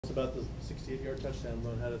about the 68-yard touchdown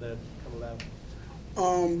run. How did that come about?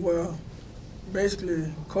 Well,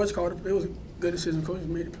 basically, Coach called it. It was a good decision. Coach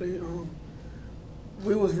made the play.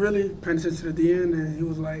 We was really paying attention to the end, and he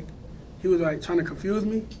was like trying to confuse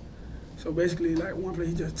me. So basically, like one play,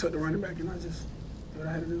 he just took the running back, and I just did what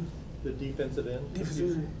I had to do. The defensive end?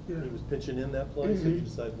 Defensive end, yeah. He was pinching in that play, so you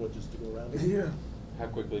decided what, just to go around it? Yeah. How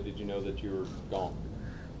quickly did you know that you were gone?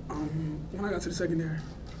 When I got to the secondary.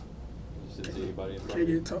 You didn't see anybody in front of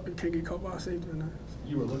you? Can't get caught by a safety or nothing.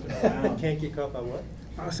 You were looking around. Can't get caught by what?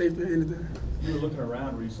 By a safety or anything. You were looking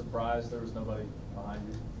around. Were you surprised there was nobody behind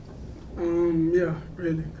you? Yeah,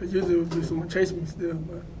 really. Because usually it would be someone chasing me still,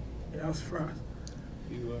 but yeah, I was surprised.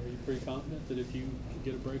 Are you pretty confident that if you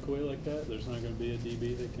get a breakaway like that, there's not going to be a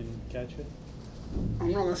DB that can catch it?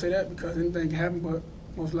 I'm not going to say that because anything can happen, but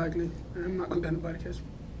most likely I'm not going to let anybody catch me.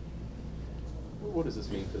 What does this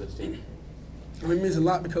mean for this team? It means a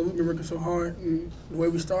lot because we've been working so hard, and the way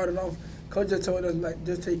we started off, Coach just told us, like,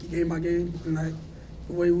 just take it game by game, and, like,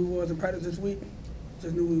 the way we was in practice this week,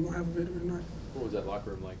 just knew we were going to have a victory tonight. What was that locker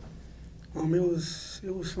room like?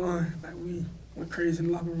 It was fun. Like, we went crazy in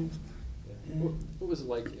the locker rooms. Yeah. What was it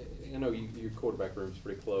like? I know your quarterback room's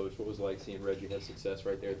pretty close. What was it like seeing Reggie have success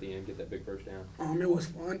right there at the end, get that big first down? It was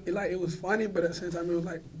fun. It was funny, but at the same time, it was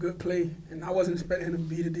like good play, and I wasn't expecting him to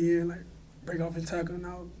beat at the end, like break off his tackle, and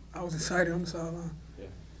I was excited on the sideline. Yeah.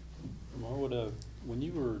 Lamar, when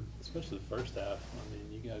you were, especially the first half, I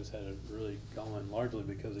mean, you guys had it really going largely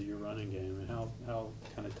because of your running game. And how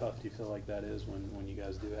kind of tough do you feel like that is when you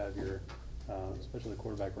guys do have your, especially the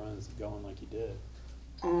quarterback runs going like you did?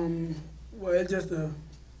 Well, it's just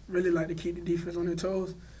really like to keep the defense on their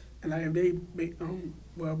toes, and like if they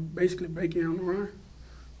basically break in on the run,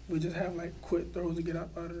 we just have like quick throws to get out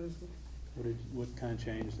of this. What kind of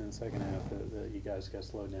changed in the second half that you guys got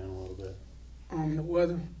slowed down a little bit? The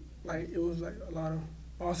weather, like it was like a lot of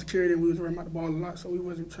ball security, and we was running out the ball a lot, so we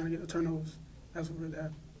wasn't trying to get the turnovers. That's what really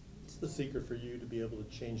happened. What's the secret for you to be able to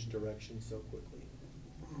change direction so quickly?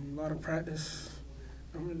 A lot of practice.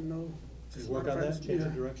 I don't really know. Just work on that, change the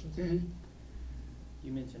directions? Mm-hmm.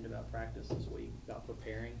 You mentioned about practice this week, about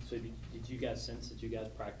preparing. So did you guys sense that you guys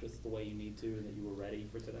practiced the way you need to and that you were ready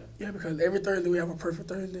for today? Yeah, because every Thursday we have a perfect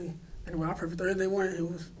Thursday. And the way our perfect Thursday went, it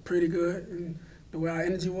was pretty good. And the way our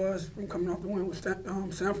energy was from coming off the win with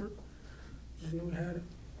Sanford, just knew we had it.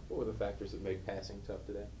 What were the factors that made passing tough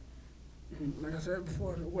today? Like I said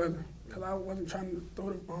before, the weather. Because I wasn't trying to throw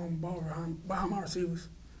the ball behind my receivers.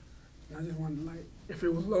 And I just wanted to, like, if it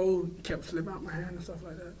was low, it kept slipping out my hand and stuff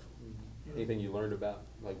like that. Yeah. Anything you learned about,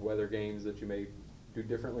 like, weather games that you may do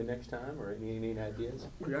differently next time, or any ideas?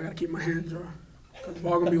 Well, I got to keep my hand dry. Because the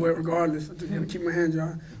ball going to be wet regardless. I just got to keep my hand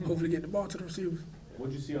dry, hopefully get the ball to the receivers. What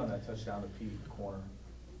did you see on that touchdown to Pete, the corner?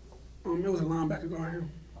 It was a linebacker guard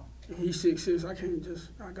him. He's 6'6".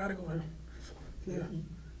 I got to go him. Yeah.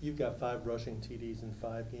 You've got 5 rushing TDs in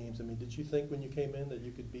 5 games. I mean, did you think when you came in that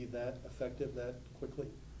you could be that effective that quickly?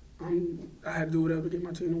 I had to do whatever to get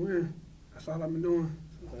my team to win. That's all I've been doing.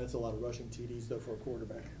 And that's a lot of rushing TDs, though, for a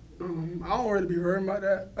quarterback. I don't really be worried about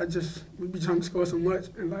that. We be trying to score so much,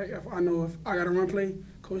 and like if I got a run play,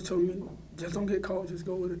 coach told me just don't get caught, just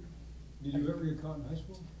go with it. Did you ever get caught in high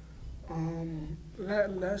school?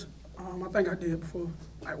 I think I did before,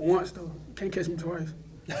 like once though. Can't catch me twice.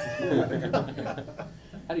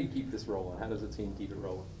 How do you keep this rolling? How does the team keep it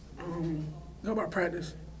rolling? Go about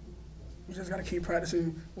practice. We just got to keep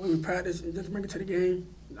practicing. When we practice and just bring it to the game,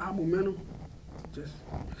 our momentum just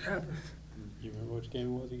happens. You remember which game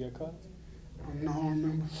it was you got caught? No, I don't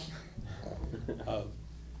remember.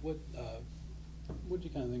 What did you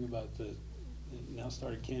kind of think about the now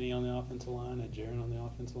started Kenny on the offensive line, and Jaron on the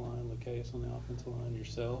offensive line, Lacaeus on the offensive line,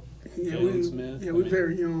 yourself, Jalen Smith? Yeah, we're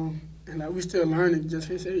very young, and like we still learning. Just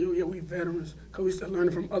he said, yeah, we veterans, cause we still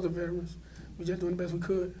learning from other veterans. We just doing the best we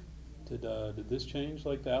could. Did this change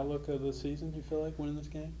like the outlook of the season? Do you feel like winning this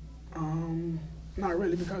game? Not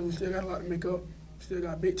really, because we still got a lot to make up. Still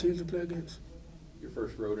got big teams to play against. Your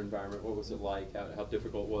first road environment, what was it like? How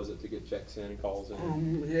difficult was it to get checks in and calls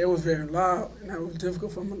in? Yeah, it was very loud, and that was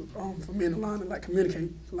difficult for me in the line to like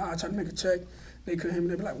communicate. I tried to make a check, they couldn't hear me.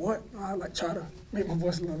 They'd be like, "What?" I like try to make my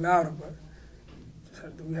voice a little louder, but just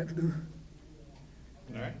had to do what we had to do.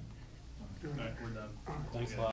 All right. All right, we're done. Thanks a lot.